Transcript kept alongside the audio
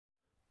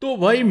तो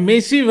भाई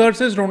Messi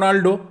versus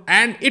Ronaldo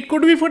and it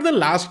could be for the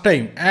last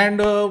time and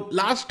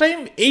last time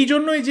এই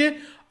জন্যই যে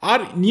আর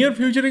নিয়ার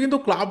ফিউচারে কিন্তু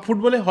ক্লাব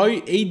ফুটবলে হয়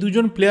এই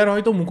দুজন প্লেয়ার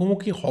হয়তো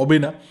মুখোমুখি হবে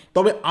না।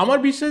 তবে আমার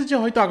বিশ্বাস যে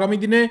হয়তো আগামী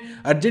দিনে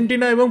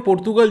আর্জেন্টিনা এবং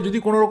পর্তুগাল যদি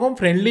কোনো রকম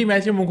ফ্রেন্ডলি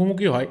ম্যাচে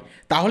মুখোমুখি হয়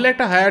তাহলে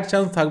একটা হায়ার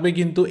চান্স থাকবে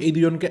কিন্তু এই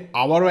দুজনকে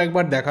আবারও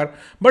একবার দেখার।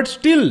 বাট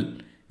স্টিল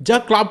যা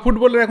ক্লাব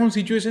ফুটবলের এখন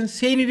সিচুয়েশন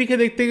সেই নিরিখে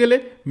দেখতে গেলে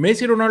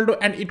Messi Ronaldo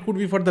and it could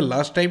be for the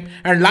last time.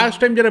 And last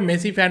time যারা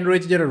মেসি ফ্যান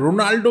রয়েছে, যারা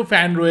রোনাল্ডো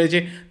ফ্যান রয়েছে,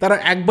 তারা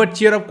একবার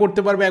চিয়ার আপ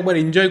করতে পারবে, একবার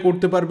এনজয়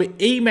করতে পারবে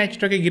এই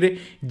ম্যাচটাকে ঘিরে।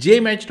 যে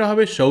ম্যাচটা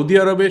হবে সৌদি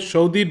আরবে,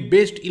 সৌদির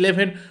বেস্ট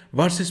 11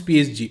 ভার্সেস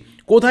পিএসজি।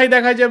 কোথায়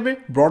দেখা যাবে,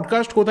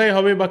 ব্রডকাস্ট কোথায়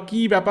হবে বা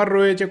কী ব্যাপার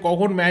রয়েছে,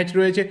 কখন ম্যাচ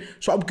রয়েছে,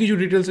 সব কিছু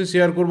ডিটেলসে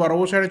শেয়ার করবো। আর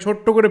অবশ্যই একটা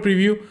ছোট্ট করে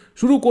প্রিভিউ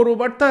শুরু করবো।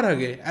 বাট তার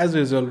আগে অ্যাজ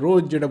ইউজুয়াল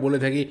রোজ যেটা বলে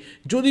থাকি,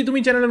 যদি তুমি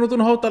চ্যানেলে নতুন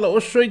হও তাহলে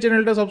অবশ্যই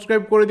চ্যানেলটা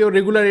সাবস্ক্রাইব করে দিও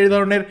রেগুলার এই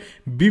ধরনের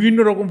বিভিন্ন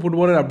রকম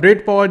ফুটবলের আপডেট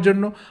পাওয়ার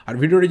জন্য। আর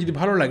ভিডিওটি যদি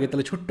ভালো লাগে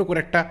তাহলে ছোট্ট করে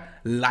একটা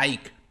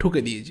লাইক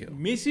ঠুকে দিয়েছে।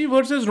 মেসি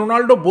ভার্সেস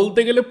রোনাল্ডো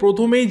বলতে গেলে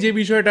প্রথমেই যে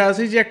বিষয়টা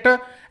আছে যে একটা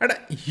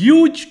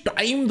হিউজ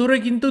টাইম ধরে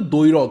কিন্তু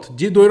দ্বৈরথ,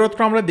 যে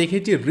দ্বৈরথটা আমরা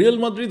দেখেছি রিয়াল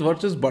মাদ্রিদ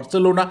ভার্সেস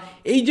বার্সেলোনা,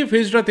 এই যে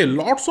ফেজটাতে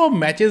lots of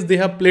matches they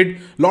have played,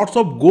 lots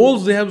of goals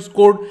they have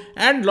scored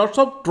and lots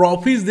of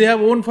ট্রফিজ they have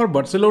won for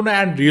Barcelona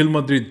and Real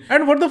Madrid.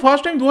 And for the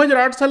first time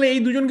 2008 সালে এই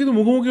দুজন কিন্তু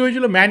মুখোমুখি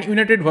হয়েছিল man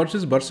United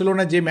versus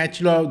Barcelona, যে match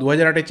ছিল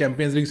 2008-এর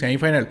champions league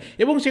semifinal.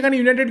 এবং সেখানে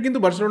ইউনাইটেড কিন্তু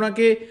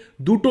বার্সেলোনাকে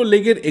দুটো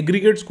লেগের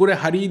এগ্রিগেটস করে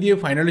হারিয়ে দিয়ে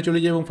ফাইনালে চলে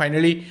যায় এবং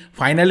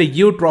ফাইনালে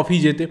গিয়েও ট্রফি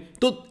জেতে।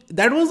 তো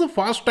that was the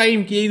first time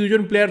কি এই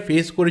দুজন প্লেয়ার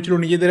ফেস করেছিল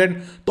নিজেদের। অ্যান্ড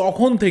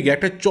তখন থেকে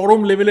একটা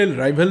চরম লেভেলের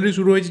রাইভালরি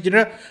শুরু হয়েছে,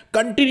 যেটা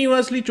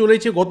কন্টিনিউয়াসলি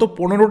চলেছে গত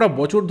 15টা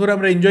বছর ধরে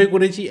আমরা এনজয়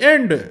করেছি।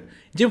 অ্যান্ড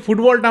যে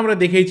ফুটবলটা আমরা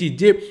দেখেছি,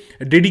 যে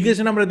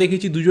ডেডিকেশন আমরা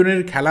দেখেছি দুজনের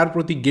খেলার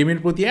প্রতি, গেমের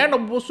প্রতি, অ্যান্ড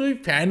অবশ্যই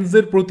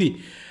ফ্যান্সদের প্রতি,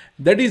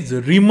 that is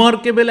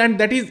remarkable and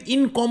that is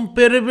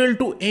incomparable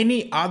to any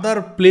other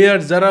player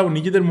যারা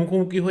নিজেদের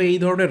মুখোমুখি হয়ে এই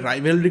ধরনের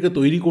রাইভেলরিকে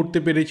তৈরি করতে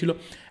পেরেছিল।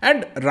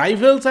 অ্যান্ড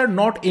রাইভেলস আর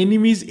নট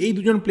এনিমিজ, এই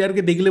দুজন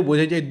প্লেয়ারকে দেখলে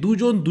বোঝা যায়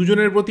দুজন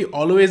দুজনের প্রতি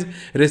অলওয়েজ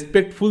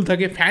রেসপেক্টফুল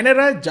থাকে।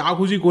 ফ্যানেরা যা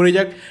খুশি করে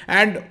যাক,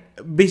 অ্যান্ড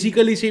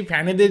বেসিক্যালি সেই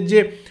ফ্যানেদের যে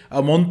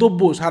মন্তব্য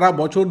সারা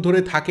বছর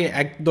ধরে থাকে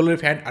এক দলের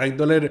ফ্যান আরেক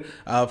দলের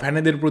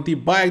ফ্যানেদের প্রতি,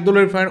 বা এক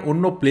দলের ফ্যান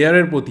অন্য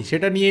প্লেয়ারের প্রতি,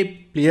 সেটা নিয়ে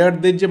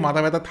প্লেয়ারদের যে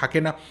মাথা ব্যথা থাকে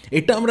না,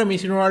 এটা আমরা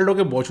মেসি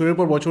রোনাল্ডোকে বছরের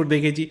পর বছর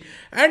দেখেছি।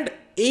 অ্যান্ড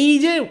এই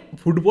যে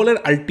ফুটবলের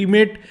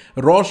আলটিমেট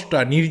রসটা,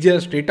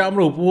 নির্যাসটা, এটা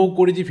আমরা উপভোগ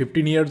করেছি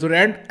 15 ইয়ার্স ধরে।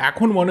 অ্যান্ড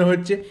এখন মনে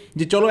হচ্ছে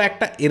যে চলো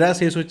একটা এরা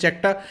শেষ হচ্ছে,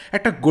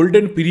 একটা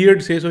গোল্ডেন পিরিয়ড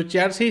শেষ হচ্ছে।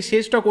 আর সেই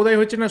শেষটা কোথায়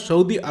হচ্ছে না,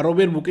 সৌদি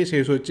আরবের বুকে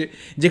শেষ হচ্ছে,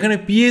 যেখানে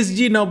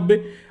পিএসজি নামবে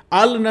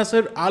আল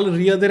নাসর আল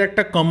রিয়াদের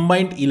একটা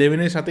কম্বাইন্ড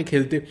 11-এর সাথে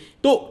খেলতে।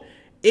 তো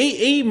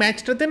এই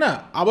ম্যাচটাতে না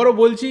আবারও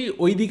বলছি,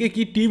 ওইদিকে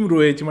কি টিম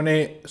রয়েছে, মানে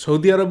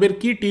সৌদি আরবের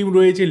কি টিম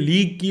রয়েছে,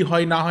 লিগ কি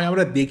হয় না হয়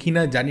আমরা দেখি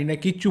না, জানি না,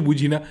 কিচ্ছু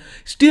বুঝি না।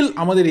 স্টিল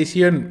আমাদের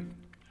Asian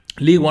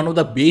league one of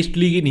the best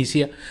league in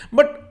Asia.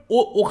 But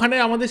ওখানে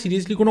আমাদের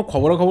সিরিয়াসলি কোনো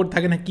খবরাখবর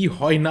থাকে না কি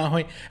হয় না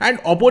হয়। অ্যান্ড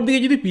অপরদিকে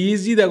যদি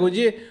পিএসজি দেখো,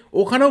 যে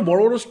ওখানেও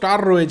বড় বড় স্টার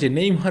রয়েছে,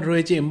 নেইমার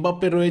রয়েছে,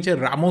 এমবাপ্পে রয়েছে,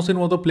 রামোসের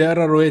মতো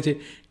প্লেয়াররা রয়েছে,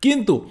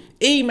 কিন্তু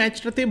এই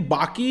ম্যাচটাতে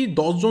বাকি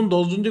 10জন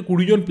যে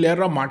 20 জন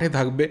প্লেয়াররা মাঠে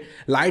থাকবে,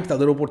 লাইট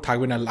তাদের ওপর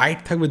থাকবে না, লাইট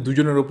থাকবে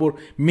দুজনের ওপর,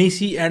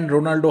 Messi and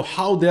Ronaldo.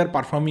 How they R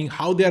performing,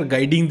 how they R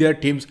guiding there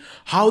teams,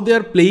 how they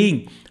are playing,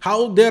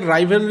 how there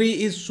rivalry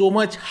is so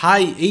much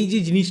high, এই যে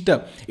জিনিসটা,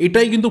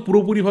 এটাই কিন্তু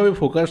পুরোপুরিভাবে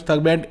ফোকাস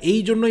থাকবে। অ্যান্ড এই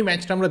জন্যই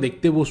ম্যাচটা আমরা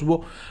দেখতে বসবো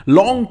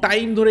লং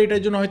টাইম ধরে।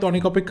 এটার জন্য হয়তো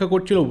অনেক অপেক্ষা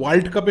করছিল,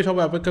 ওয়ার্ল্ড কাপে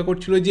সবাই অপেক্ষা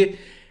করছিল যে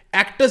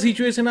একটা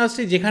সিচুয়েশন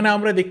আসছে যেখানে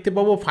আমরা দেখতে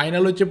পাবো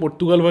ফাইনাল হচ্ছে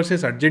পর্তুগাল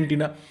ভার্সেস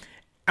আর্জেন্টিনা।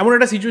 এমন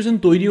একটা সিচুয়েশন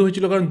তৈরি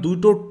হয়েছিল, কারণ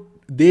দুটো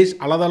দেশ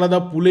আলাদা আলাদা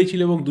পুলে ছিল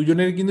এবং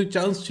দুজনের কিন্তু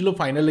চান্স ছিল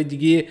ফাইনালে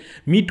গিয়ে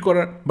মিট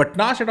করার। বাট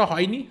না, সেটা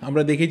হয়নি।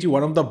 আমরা দেখেছি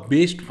one of the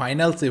best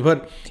finals ever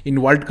in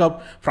world cup,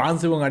 France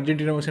এবং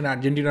আর্জেন্টিনা,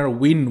 আর্জেন্টিনার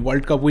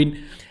ওয়ার্ল্ড কাপ উইন।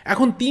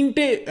 এখন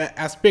তিনটে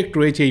অ্যাসপেক্ট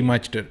রয়েছে এই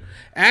ম্যাচটার।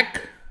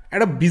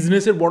 একটা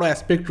বিজনেসের বড়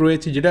অ্যাসপেক্ট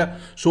রয়েছে, যেটা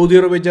সৌদি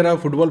আরবের যারা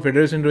ফুটবল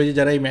ফেডারেশন রয়েছে,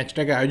 যারা এই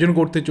ম্যাচটাকে আয়োজন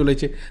করতে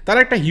চলেছে, তারা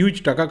একটা হিউজ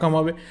টাকা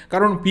কামাবে,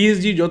 কারণ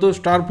পিএসজি যত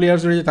স্টার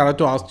প্লেয়ার্স রয়েছে তারা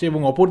তো আসছে।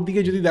 এবং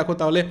অপরদিকে যদি দেখো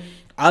তাহলে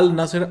আল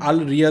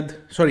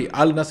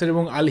নাসর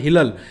এবং আল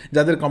হিলাল,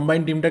 যাদের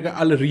কম্বাইন্ড টিমটাকে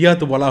আল রিয়াদ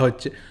বলা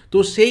হচ্ছে, তো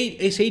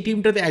সেই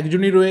টিমটাতে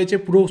একজনই রয়েছে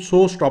পুরো শো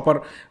স্টপার,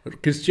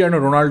 ক্রিস্টিয়ানো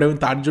রোনাল্ডো। এবং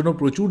তার জন্য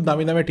প্রচুর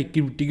দামে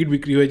টিকিট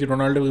বিক্রি হয়েছে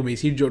রোনাল্ডো এবং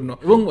মেসির জন্য।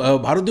 এবং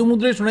ভারতীয়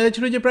মুদ্রায় শোনা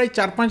যাচ্ছিল যে প্রায়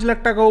 4-5 লাখ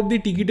টাকা অবধি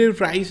টিকিটের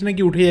প্রাইস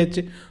নাকি উঠে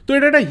যাচ্ছে। তো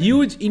এটা একটা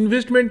হিউজ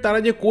ইনভেস্টমেন্ট তারা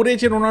যে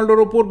করেছে রোনাল্ডোর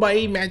ওপর বা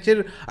এই ম্যাচের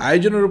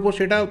আয়োজনের ওপর,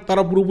 সেটা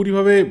তারা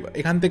পুরোপুরিভাবে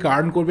এখান থেকে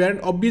আর্ন করবে। অ্যান্ড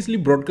অবভিয়াসলি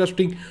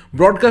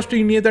ব্রডকাস্টিং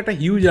নিয়ে তো একটা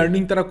হিউজ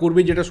আর্নিং তারা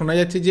করবে, যেটা শোনা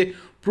যাচ্ছে যে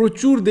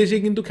প্রচুর দেশে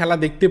কিন্তু খেলা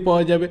দেখতে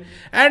পাওয়া যাবে।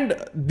 অ্যান্ড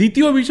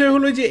দ্বিতীয় বিষয়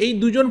হলো যে এই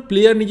দুজন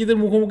প্লেয়ার নিজেদের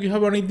মুখোমুখি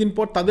হবে অনেকদিন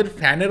পর, তাদের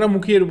ফ্যানেরা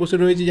মুখিয়ে বসে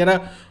রয়েছে, যারা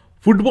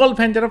ফুটবল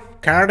ফ্যান যারা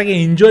খেলাটাকে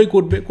এনজয়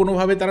করবে,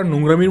 কোনোভাবে তারা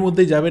নোংরামির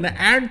মধ্যে যাবে না।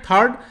 অ্যান্ড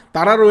থার্ড,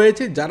 তারা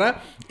রয়েছে যারা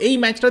এই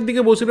ম্যাচটার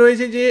দিকে বসে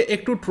রয়েছে যে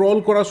একটু ট্রল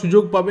করার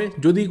সুযোগ পাবে,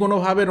 যদি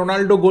কোনোভাবে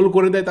রোনাল্ডো গোল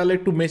করে দেয় তাহলে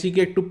একটু মেসিকে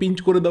একটু পিঞ্চ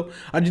করে দাও,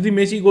 আর যদি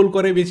মেসি গোল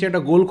করে, মেসি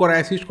একটা গোল করে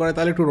অ্যাসিস্ট করে,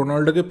 তাহলে একটু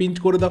রোনাল্ডোকে পিঞ্চ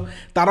করে দাও।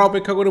 তারা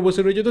অপেক্ষা করে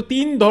বসে রয়েছে। তো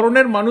 3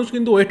 ধরনের মানুষ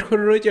কিন্তু ওয়েট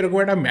করে রয়েছে এরকম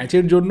একটা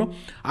ম্যাচের জন্য।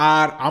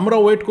 আর আমরা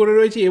ওয়েট করে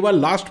রয়েছি। এবার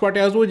লাস্ট পার্টে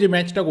আসবো যে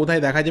ম্যাচটা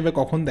কোথায় দেখা যাবে,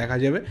 কখন দেখা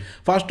যাবে।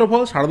 ফার্স্ট অফ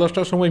অল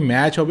 10:30টার সময়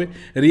ম্যাচ হবে,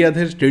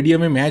 রিয়াদের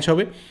স্টেডিয়ামে ম্যাচ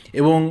হবে।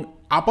 এবং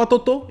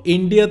আপাতত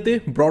ইন্ডিয়াতে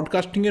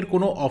ব্রডকাস্টিংয়ের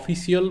কোনো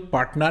অফিসিয়াল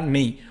পার্টনার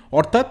নেই।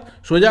 অর্থাৎ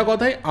সোজা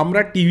কথায়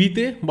আমরা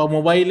টিভিতে বা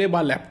মোবাইলে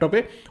বা ল্যাপটপে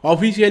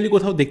অফিসিয়ালি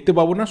কোথাও দেখতে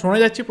পাবো না। শোনা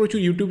যাচ্ছে প্রচুর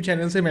ইউটিউব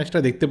চ্যানেলসে ম্যাচটা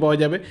দেখতে পাওয়া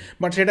যাবে,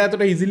 বাট সেটা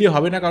এতটা ইজিলি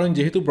হবে না, কারণ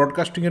যেহেতু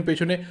ব্রডকাস্টিংয়ের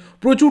পেছনে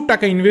প্রচুর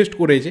টাকা ইনভেস্ট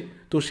করেছে,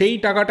 তো সেই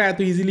টাকাটা এত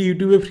ইজিলি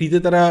ইউটিউবে ফ্রিতে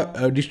তারা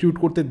ডিস্ট্রিবিউট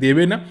করতে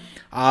দেবে না।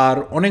 আর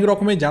অনেক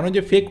রকমের জানো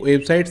যে ফেক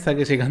ওয়েবসাইটস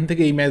থাকে, সেখান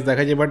থেকে এই ম্যাচ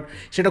দেখা যায়, বাট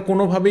সেটা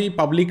কোনোভাবেই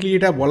পাবলিকলি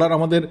এটা বলার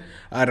আমাদের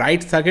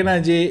রাইটস থাকে না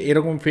যে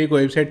এরকম ফেক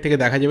ওয়েবসাইট থেকে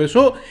দেখা যাবে।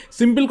 সো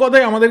সিম্পল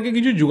কথায় আমাদেরকে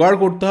কিছু জোগাড়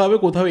করতে হবে,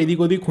 কোথাও এদিক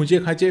ওদিক খুঁজে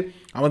খাঁচে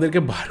আমাদেরকে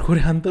বার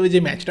করে আনতে হবে যে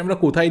ম্যাচটা আমরা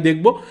কোথায়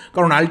দেখবো,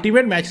 কারণ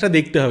আলটিমেট ম্যাচটা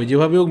দেখতে হবে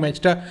যেভাবে হোক,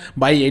 ম্যাচটা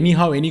by any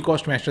how any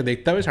cost ম্যাচটা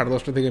দেখতে হবে।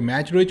 10:30 থেকে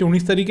ম্যাচ রয়েছে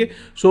 19 তারিখে।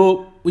 So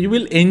we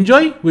will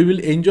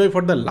enjoy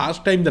for the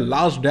last time, the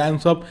last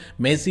dance of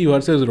Messi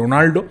versus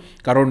Ronaldo.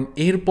 কারণ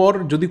এরপর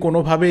যদি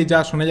কোনোভাবে যা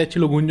শোনা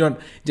যাচ্ছিল গুঞ্জন,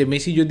 যে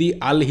মেসি যদি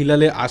আল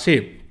হিলালে আসে,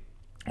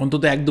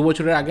 অন্তত 1-2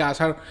 বছরের আগে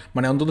আসার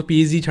মানে অন্তত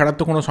PSG ছাড়ার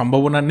তো কোনো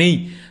সম্ভাবনা নেই।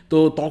 তো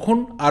তখন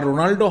আর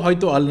রোনাল্ডো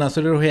হয়তো আল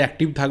নাসরের হয়ে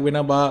অ্যাক্টিভ থাকবে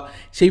না, বা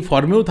সেই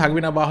ফর্মেও থাকবে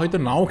না, বা হয়তো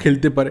নাও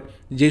খেলতে পারে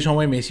যে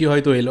সময় মেসি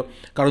হয়তো এলো,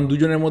 কারণ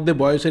দুজনের মধ্যে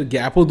বয়সের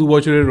গ্যাপও 2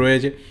 বছরের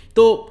রয়েছে।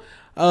 তো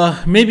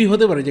মেবি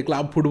হতে পারে যে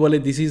ক্লাব ফুটবলে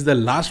this is the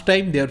last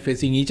time they are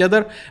facing each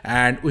other,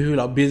 and we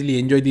will obviously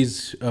enjoy this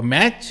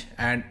match.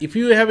 And if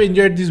you have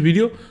enjoyed this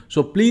video, so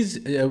please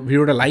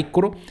ভিডিওটা লাইক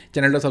করো,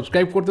 চ্যানেলটা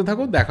সাবস্ক্রাইব করতে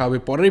থাকো। দেখা হবে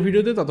পরের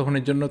ভিডিওতে,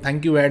 ততক্ষণের জন্য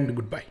thank you and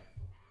good bye.